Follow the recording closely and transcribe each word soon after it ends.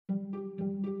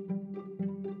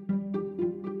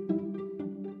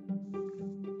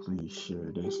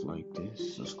share this, like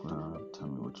this, subscribe, tell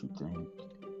me what you think.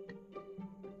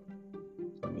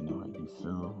 Let me know how you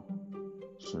feel.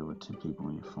 Share with 10 people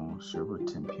on your phone. Share with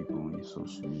 10 people on your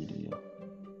social media.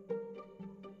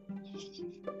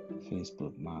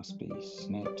 Facebook, MySpace,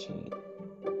 Snapchat,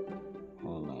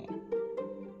 all that.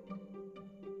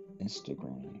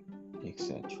 Instagram,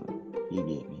 etc. You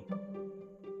get me.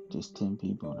 Just 10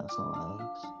 people, that's all I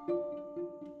ask.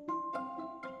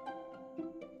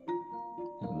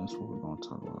 And that's what we're going to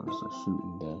talk about is a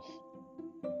shooting death.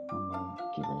 I'm going to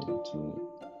get right into it.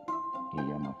 Give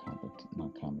y'all my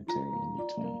commentary in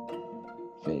between.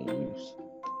 Fair use.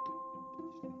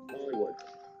 Hollywood.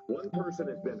 One person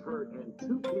has been hurt and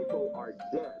 2 people are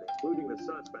dead, including the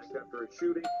suspect after a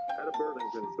shooting at a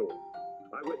Burlington store.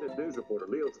 Eyewitness News reporter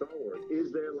Leo Stallworth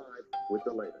is there live with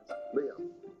the latest. Leo.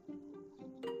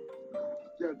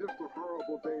 Yeah, just a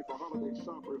horrible day for holiday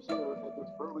shoppers here at this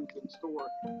Burlington store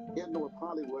in North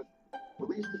Hollywood.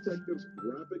 Police detectives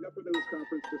wrapping up a news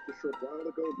conference just a short while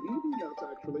ago, leaving us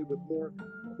actually with more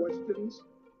questions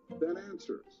than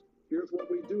answers. Here's what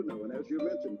we do know, and as you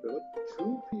mentioned, Philip,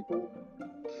 2 people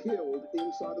killed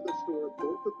inside of the store,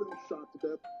 both of them shot to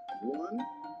death, one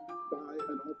by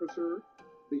an officer,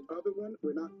 the other one,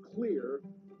 we're not clear,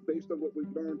 based on what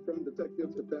we've learned from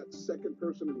detectives, if that second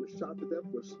person who was shot to death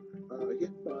was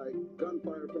hit by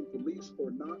gunfire from police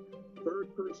or not.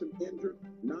 Third person injured,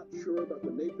 not sure about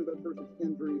the nature of that person's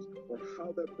injuries or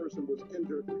how that person was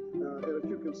injured. And as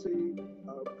you can see,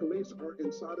 police are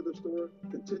inside of the store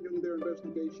continuing their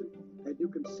investigation, and you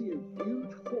can see a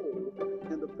huge hole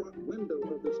in the front window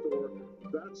of the store.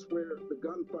 That's where the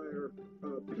gunfire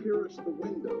pierced the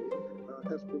window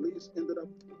as police ended up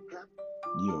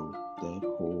Yo, that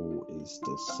hole is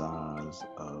the size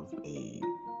of a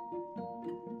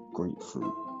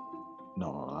grapefruit.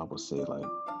 No, I would say like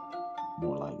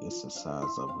more like it's the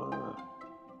size of a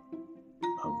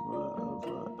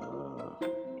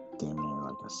damn near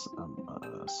like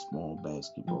a small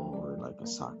basketball or like a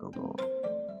soccer ball.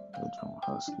 That John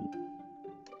Husky.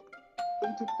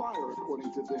 into fire,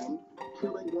 according to them,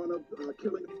 killing.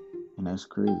 And that's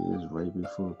crazy. It's right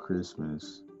before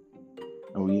Christmas.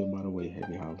 Oh yeah, by the way,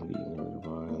 happy holidays,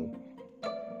 everybody.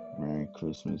 Merry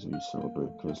Christmas. We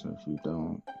celebrate Christmas. If you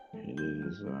don't, it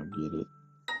is. I get it.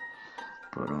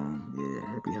 But yeah,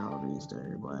 happy holidays to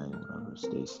everybody. Whatever.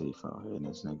 Stay safe out here in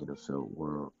this negative-filled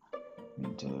world.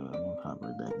 And I'm gonna hop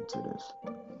right back into this.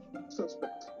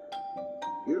 Suspect.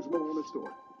 Here's more on the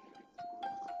story.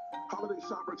 Holiday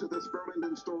shoppers at this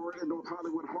Burlington store in North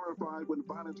Hollywood horrified when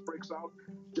violence breaks out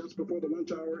just before the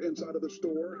lunch hour inside of the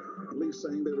store. Police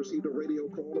saying they received a radio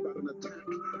call about an attack,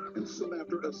 and soon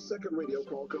after, a second radio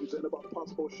call comes in about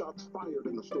possible shots fired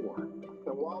in the store.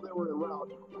 And while they were en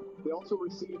route, they also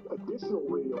received additional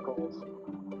radio calls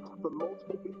from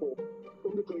multiple people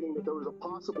indicating that there was a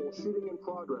possible shooting in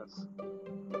progress,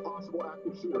 a possible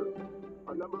active shooter.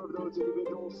 A number of those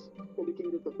individuals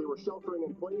indicated that they were sheltering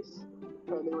in place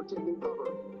and they were taking cover.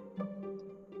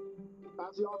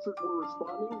 As the officers were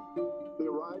responding, they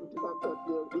arrived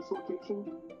at this location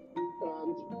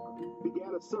and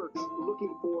began a search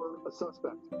looking for a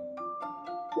suspect.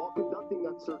 While conducting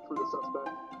that search for the suspect,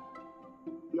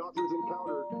 the officers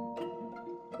encountered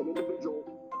an individual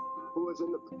who was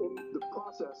in the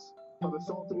process of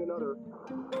assaulting another,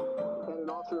 and an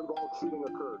officer-involved shooting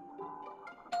occurred.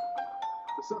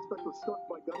 The suspect was struck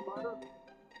by gunfire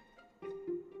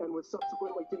and was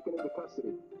subsequently taken into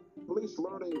custody. Police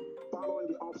learning following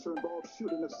the officer-involved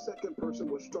shooting, a second person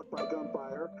was struck by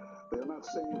gunfire. They're not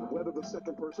saying whether the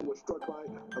second person was struck by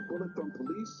a bullet from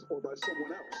police or by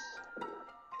someone else.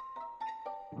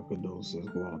 My condolences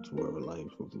go out to whoever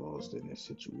life was lost in this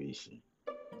situation,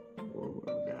 or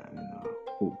whoever got,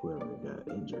 whoever got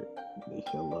injured, they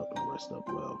heal up and rest up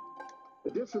well.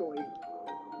 Additionally,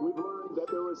 we've learned that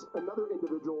there was another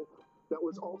individual that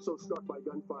was also struck by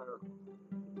gunfire.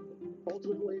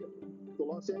 Ultimately, the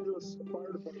Los Angeles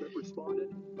Fire Department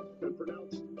responded and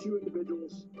pronounced 2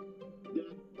 individuals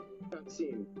dead at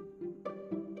scene.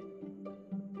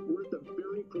 We're at the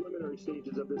very preliminary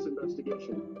stages of this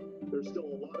investigation. There's still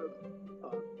a lot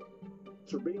of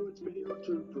surveillance video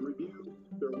to review.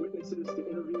 There are witnesses to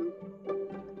interview.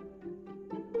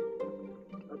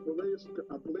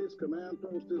 Our police command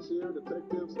post is here.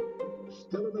 Detectives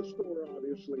still in the store,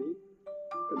 obviously,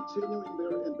 continuing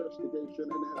their investigation.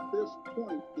 And at this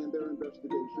point in their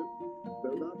investigation,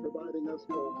 they're not providing us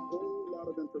a whole lot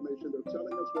of information. They're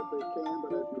telling us what they can,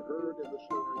 but as you heard in the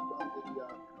story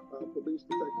from the police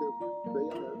detective, they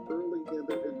are early in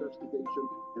their investigation,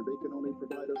 and they can only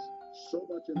provide us so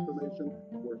much information.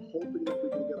 We're hoping that we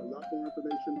can get